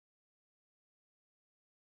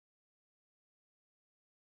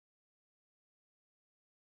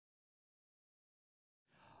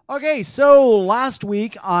Okay, so last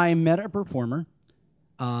week I met a performer.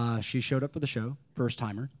 She showed up for the show, first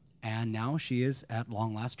timer, and now she is at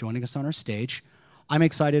long last joining us on our stage. I'm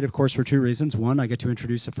excited, of course, for two reasons. One, I get to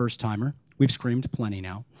introduce a first timer. We've screamed plenty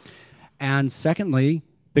now. And secondly,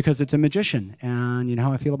 because it's a magician, and you know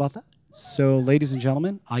how I feel about that? So, ladies and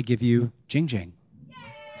gentlemen, I give you JingJing.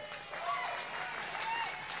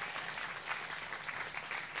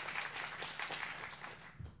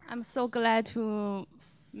 I'm so glad to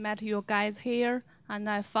meet you guys here, and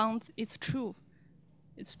I found it's true.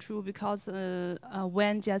 It's true because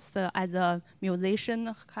when just as a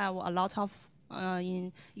musician have a lot of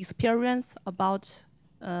experience about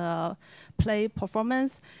play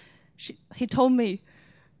performance, he told me,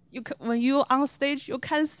 when you on stage you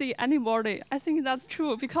can't see anybody. I think that's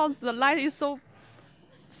true because the light is so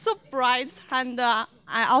bright, and I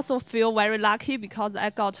also feel very lucky because I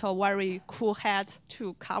got a very cool hat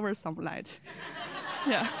to cover some light.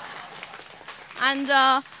 Yeah. And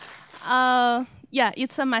yeah,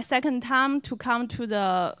 it's my second time to come to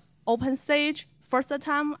the open stage. First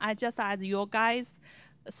time, I just as you guys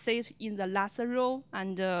sit in the last row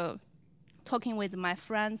and talking with my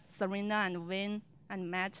friends Serena and Wayne and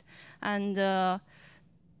Matt. And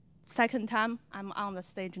second time, I'm on the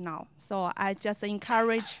stage now. So I just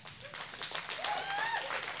encourage.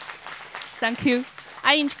 Thank you.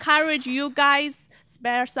 I encourage you guys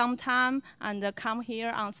spare some time and come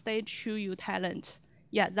here on stage, show your talent.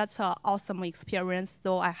 Yeah, that's an awesome experience,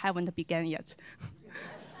 though I haven't begun yet.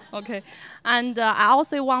 Okay, and I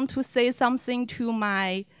also want to say something to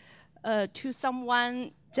my, to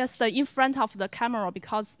someone just in front of the camera,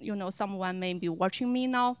 because you know someone may be watching me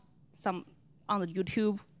now, some on the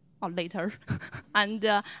YouTube or later, and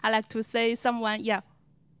I like to say someone, yeah,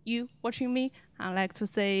 you watching me, I like to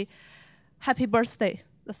say, happy birthday,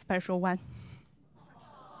 the special one.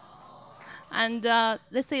 And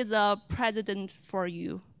this is a present for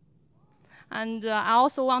you. And I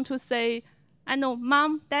also want to say, I know,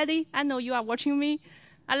 Mom, Daddy, I know you are watching me.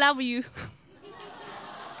 I love you.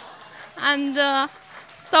 And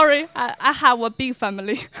sorry, I have a big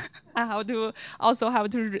family. I have to also have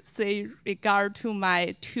to say regard to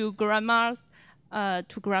my two grandmas,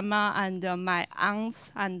 to grandma and my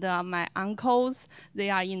aunts and my uncles. They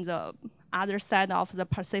are in the other side of the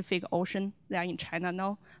Pacific Ocean. They are in China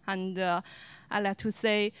now. And I like to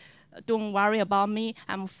say, don't worry about me.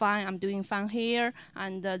 I'm fine. I'm doing fine here.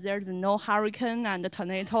 And there's no hurricane and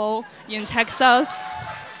tornado in Texas.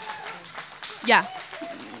 Yeah,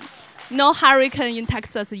 no hurricane in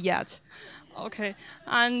Texas yet. Okay,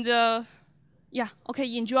 and yeah,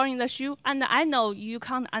 okay, enjoying the show. And I know you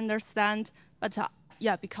can't understand, but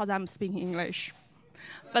yeah, because I'm speaking English.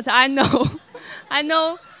 But I know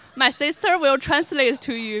my sister will translate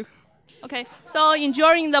to you. Okay, so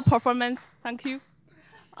enjoying the performance. Thank you.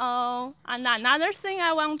 And another thing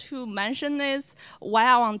I want to mention is why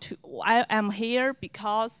I am here,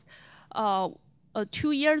 because 2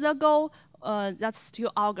 years ago, that's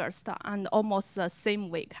still August, and almost the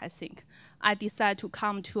same week, I think, I decided to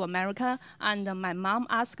come to America, and my mom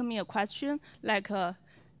asked me a question, like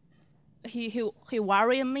he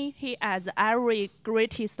worried me. He, as every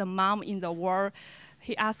greatest mom in the world,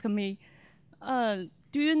 he asked me,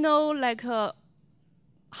 do you know like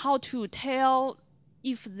how to tell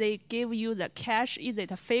if they give you the cash, is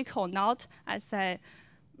it fake or not? I said,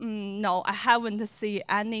 no, I haven't seen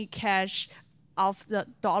any cash of the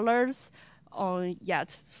dollars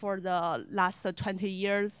yet for the last 20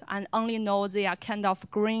 years, and only know they are kind of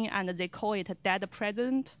green and they call it a dead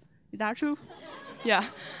president. Is that true? Yeah,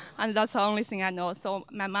 and that's the only thing I know. So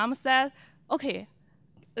my mom said, okay,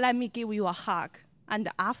 let me give you a hug. And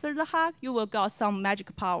after the hug, you will get some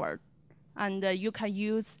magic power. And you can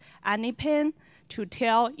use any pen to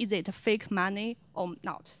tell is it fake money or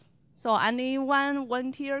not. So anyone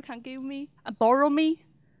volunteer can give me, borrow me,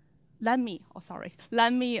 lend me $1,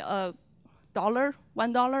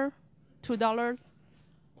 $1, $2.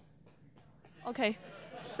 Okay,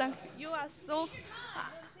 thank you. You are so,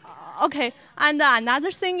 okay. And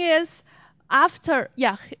another thing is, after,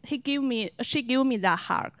 yeah, she gave me that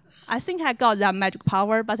hug. I think I got that magic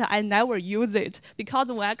power, but I never use it because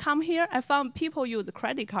when I come here, I found people use a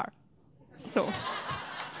credit card. So,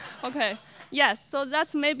 okay, yes. So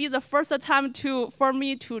that's maybe the first time for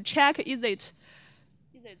me to check is it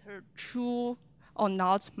true or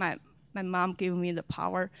not. My mom gave me the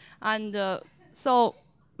power, and so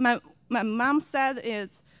my mom said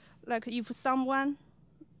is like if someone.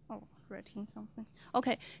 Writing something.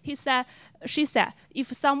 Okay, she said,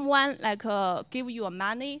 if someone like give you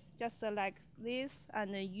money just like this,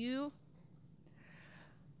 and you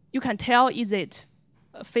can tell is it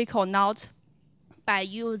fake or not by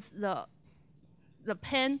use the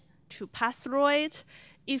pen to pass through it.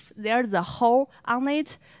 If there's a hole on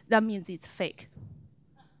it, that means it's fake.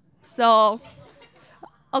 So,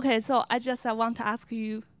 okay, so I want to ask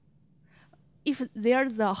you, if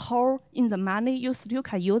there's a hole in the money, you still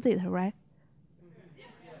can use it, right?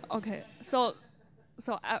 Okay, so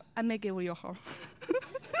I may give you a hole.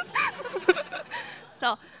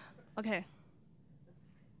 So, okay.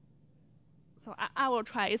 So I will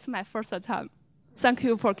try. It's my first time. Thank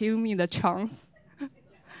you for giving me the chance.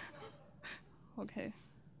 Okay.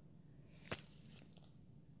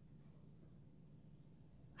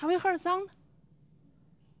 Have you heard sound?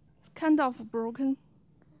 It's kind of broken.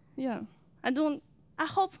 Yeah. I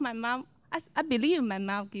hope my mom, I believe my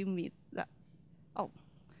mom gave me that. Oh.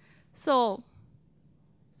 So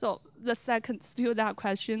the second, still that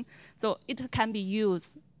question. So it can be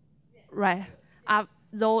used, right?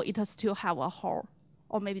 Though it still have a hole,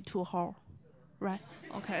 or maybe 2 holes, right?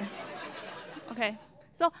 Okay. Okay.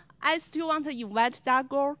 So I still want to invite that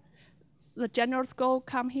girl, the generous girl,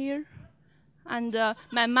 come here. And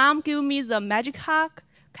my mom gave me the magic hug.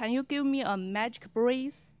 Can you give me a magic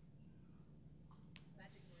breeze?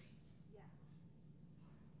 Magic breeze? Yeah.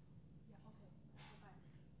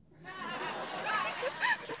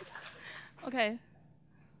 Okay.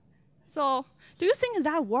 So, do you think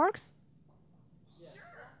that works?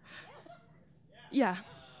 Yeah.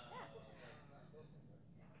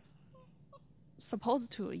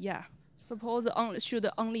 Supposed to, yeah. Suppose should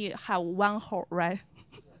only have 1 hole, right?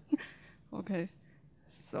 Okay.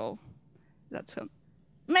 So that's a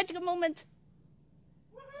magic moment.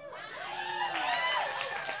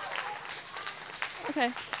 Okay.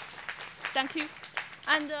 Thank you.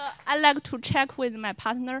 And I like to check with my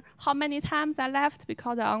partner how many times I left,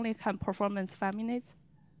 because I only can performance 5 minutes.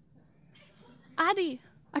 Adi,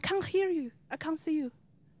 I can't hear you. I can't see you.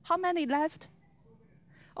 How many left?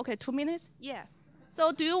 Okay, 2 minutes? Yeah.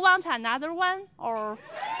 So do you want another one, or?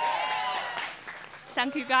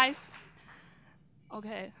 Thank you, guys.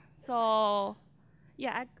 Okay, so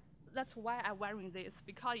yeah, that's why I'm wearing this,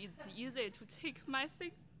 because it's easy to take my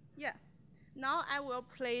things. Yeah. Now I will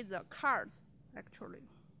play the cards, actually.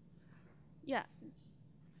 Yeah.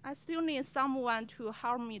 I still need someone to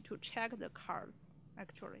help me to check the cards,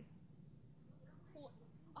 actually.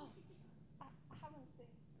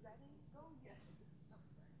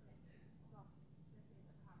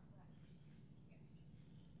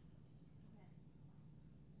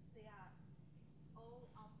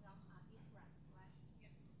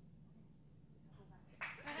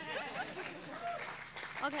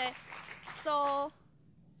 Okay, so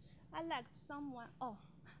I like someone. Oh,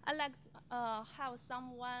 I like have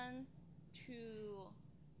someone to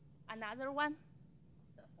another one.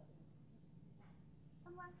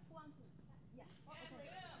 Someone who want to? Yeah. Okay.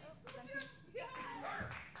 Thank you.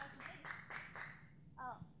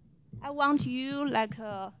 I want you like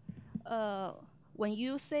when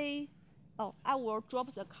you say, "Oh, I will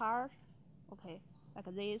drop the card," okay, like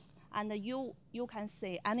this, and you can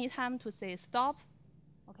say anytime to say stop.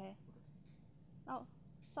 Okay. Oh,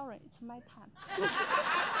 sorry, it's my time.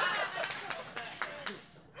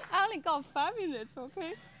 I only got 5 minutes,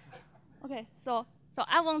 okay? Okay, so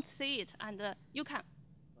I won't say it, and you can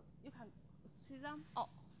see them. Oh,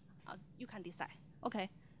 you can decide. Okay,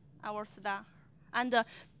 I will start, and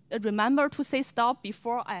remember to say stop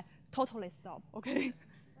before I totally stop. Okay.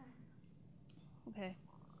 Okay.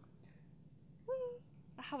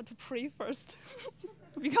 I have to pray first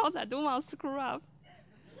because I don't want to screw up.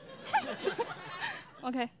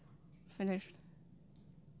 Okay, finished.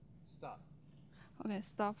 Stop. Okay,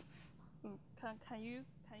 stop. Can you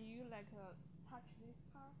like touch this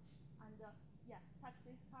part and yeah, touch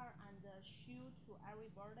this part and shoot to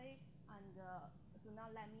everybody and do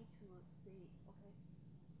not let me to see. Okay.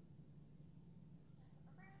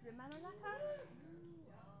 Remember that part?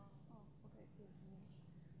 Oh, okay, good.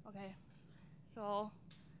 Okay, so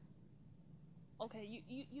okay,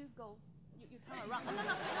 you go. You turn around. Oh, no.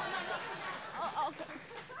 Oh, okay.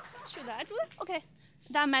 Should I do it? Okay.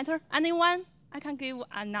 That matter. Anyone? I can give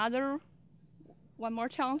one more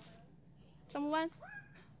chance. Someone?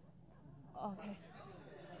 Okay.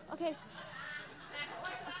 Okay.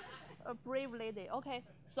 A brave lady. Okay.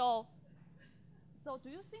 So do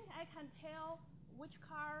you think I can tell which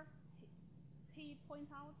car he point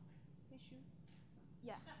out? He should?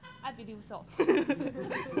 Yeah, I believe so.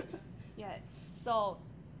 Yeah. So.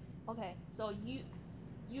 Okay, so you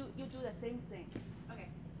do the same thing. Okay.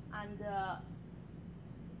 And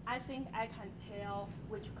I think I can tell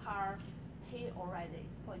which car he already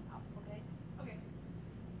point out, okay? Okay.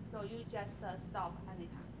 So you just stop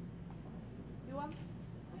anytime. You want?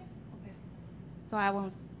 Okay. So I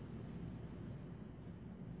won't.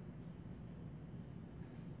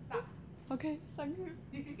 Stop. Okay, thank you.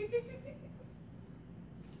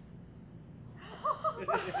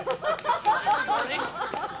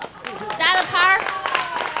 That part.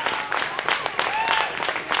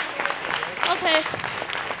 Okay.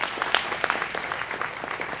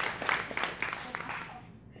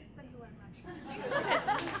 Thank you very much. Okay.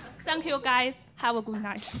 Thank you guys. Have a good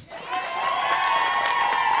night.